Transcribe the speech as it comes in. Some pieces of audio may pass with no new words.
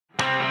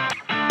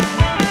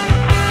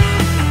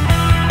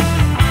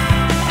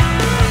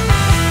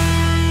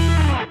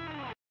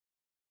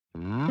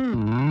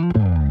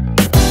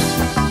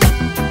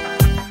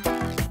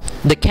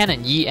The Canon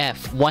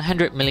EF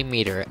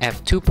 100mm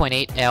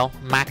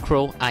f2.8L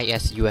macro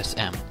IS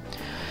USM.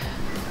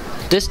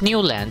 This new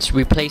lens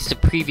replaced the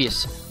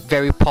previous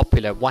very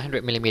popular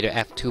 100mm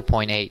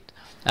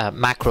f2.8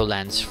 macro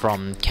lens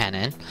from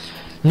Canon.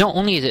 Not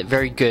only is it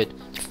very good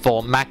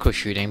for macro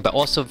shooting, but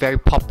also very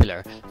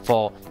popular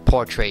for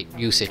portrait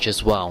usage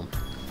as well.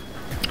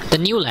 The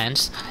new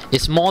lens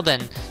is more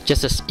than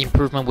just an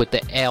improvement with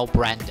the L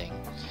branding.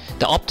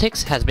 The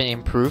optics has been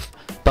improved,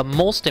 but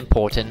most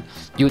important,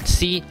 you would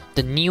see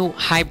the new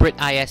hybrid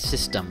IS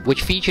system,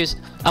 which features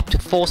up to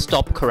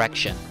 4-stop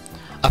correction,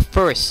 a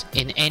first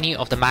in any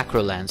of the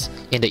macro lens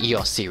in the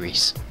EOS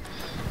series.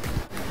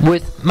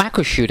 With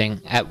macro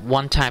shooting at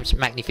 1x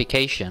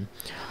magnification,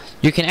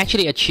 you can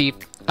actually achieve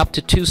up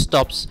to 2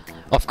 stops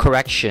of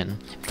correction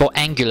for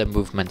angular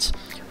movements,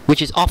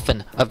 which is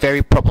often a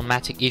very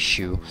problematic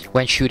issue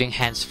when shooting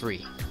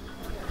hands-free.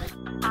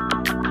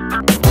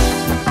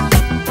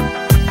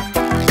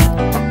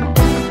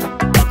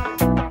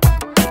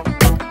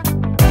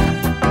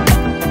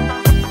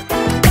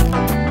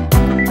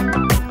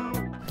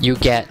 You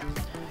get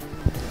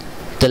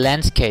the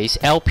lens case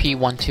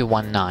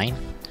LP1219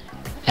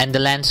 and the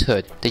lens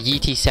hood, the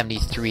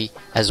ET73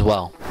 as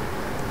well.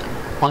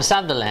 On the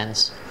side of the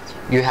lens,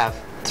 you have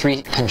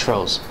 3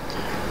 controls.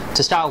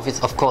 To start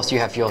with, of course, you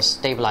have your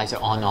stabilizer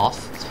on-off.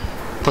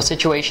 For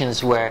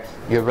situations where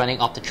you're running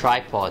off the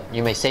tripod,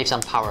 you may save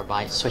some power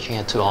by switching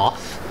it to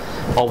off,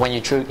 or when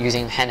you're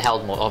using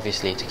handheld mode,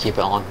 obviously, to keep it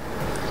on.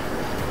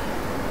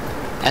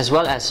 As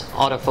well as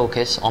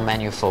autofocus or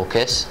manual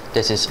focus.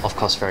 This is of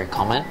course very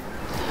common.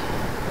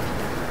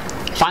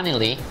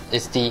 Finally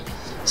is the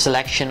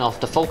selection of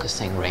the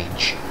focusing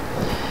range.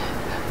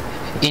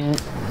 In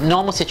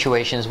normal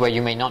situations where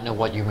you may not know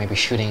what you may be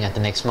shooting at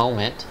the next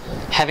moment,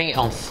 having it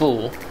on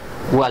full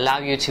will allow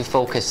you to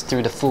focus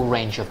through the full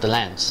range of the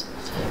lens.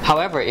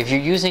 However, if you're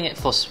using it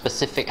for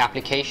specific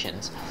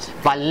applications,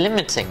 by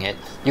limiting it,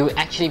 you will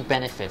actually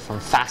benefit from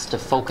faster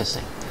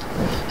focusing.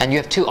 And you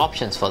have 2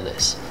 options for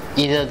this.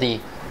 Either the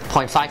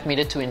 0.5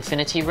 meter to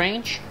infinity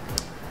range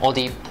or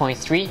the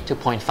 0.3 to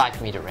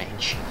 0.5 meter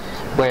range,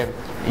 where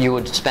you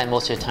would spend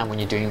most of your time when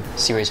you're doing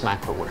serious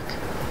macro work.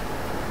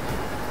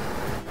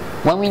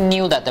 When we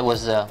knew that there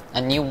was a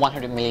new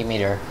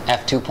 100mm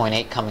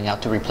f2.8 coming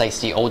out to replace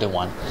the older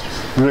one,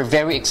 we were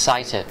very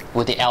excited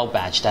with the L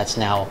badge that's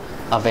now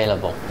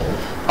available.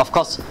 Of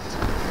course,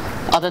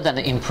 other than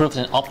the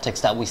improvement in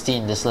optics that we see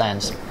in this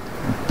lens,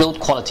 build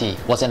quality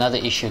was another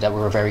issue that we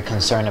were very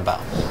concerned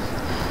about.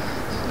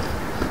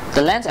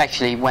 The lens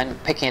actually, when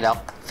picking it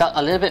up, felt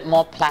a little bit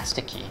more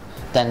plasticky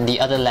than the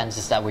other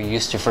lenses that we're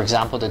used to, for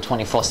example the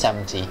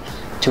 2470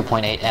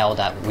 2.8L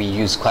that we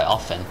use quite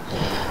often.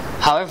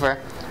 However,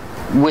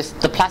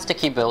 with the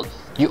plasticky build,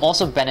 you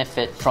also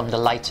benefit from the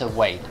lighter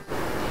weight.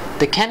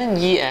 The Canon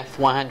EF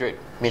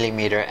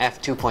 100mm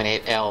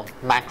f2.8L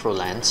macro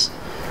lens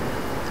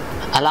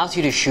allows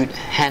you to shoot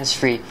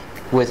hands-free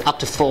with up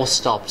to 4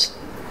 stops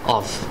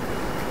of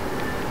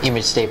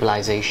image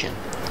stabilization.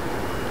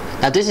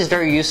 Now this is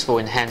very useful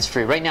in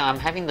hands-free. Right now I'm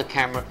having the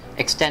camera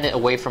extended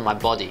away from my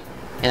body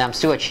and I'm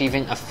still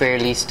achieving a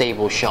fairly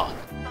stable shot.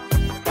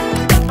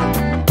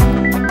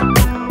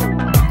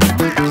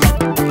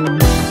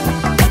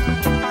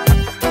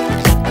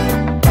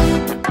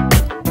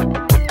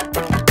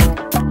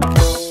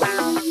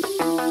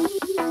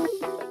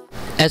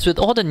 As with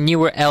all the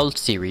newer L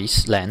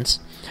series lens,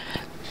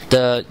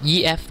 the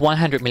EF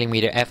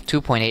 100mm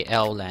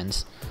f2.8L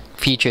lens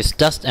features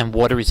dust and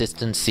water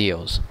resistant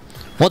seals.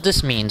 What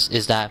this means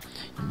is that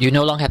you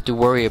no longer have to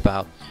worry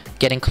about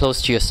getting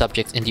close to your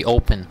subjects in the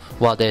open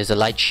while there is a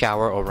light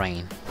shower or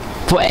rain.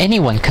 For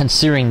anyone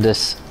considering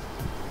this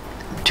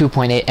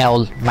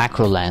 2.8L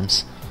macro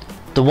lens,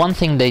 the one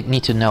thing they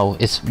need to know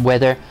is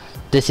whether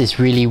this is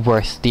really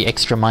worth the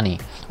extra money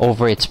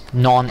over its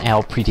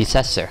non-L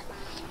predecessor.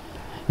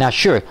 Now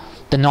sure,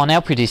 the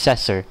non-L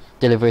predecessor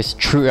delivers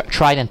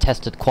tried and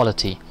tested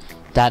quality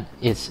that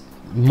is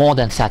more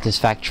than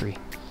satisfactory.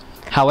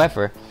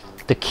 However,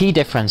 the key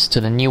difference to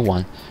the new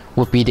one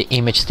would be the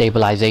image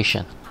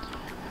stabilization.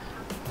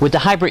 With the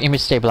hybrid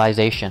image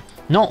stabilization,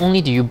 not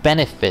only do you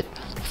benefit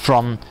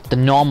from the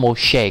normal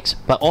shakes,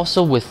 but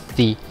also with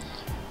the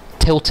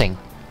tilting,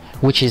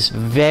 which is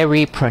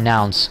very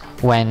pronounced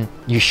when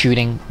you're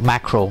shooting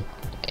macro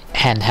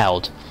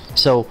handheld.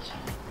 So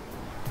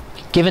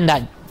given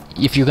that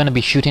if you're going to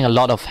be shooting a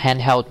lot of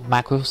handheld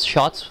macro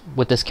shots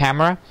with this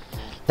camera,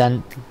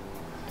 then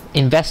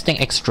investing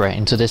extra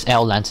into this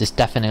L lens is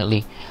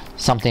definitely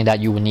something that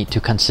you will need to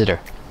consider.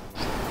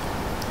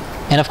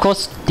 And of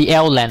course, the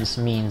L lens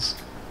means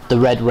the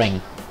red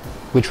ring,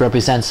 which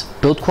represents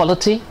build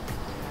quality,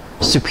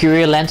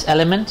 superior lens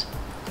element,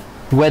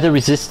 weather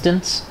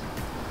resistance,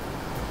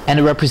 and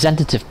a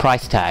representative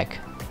price tag.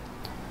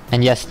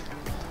 And yes,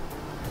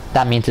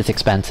 that means it's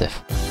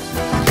expensive.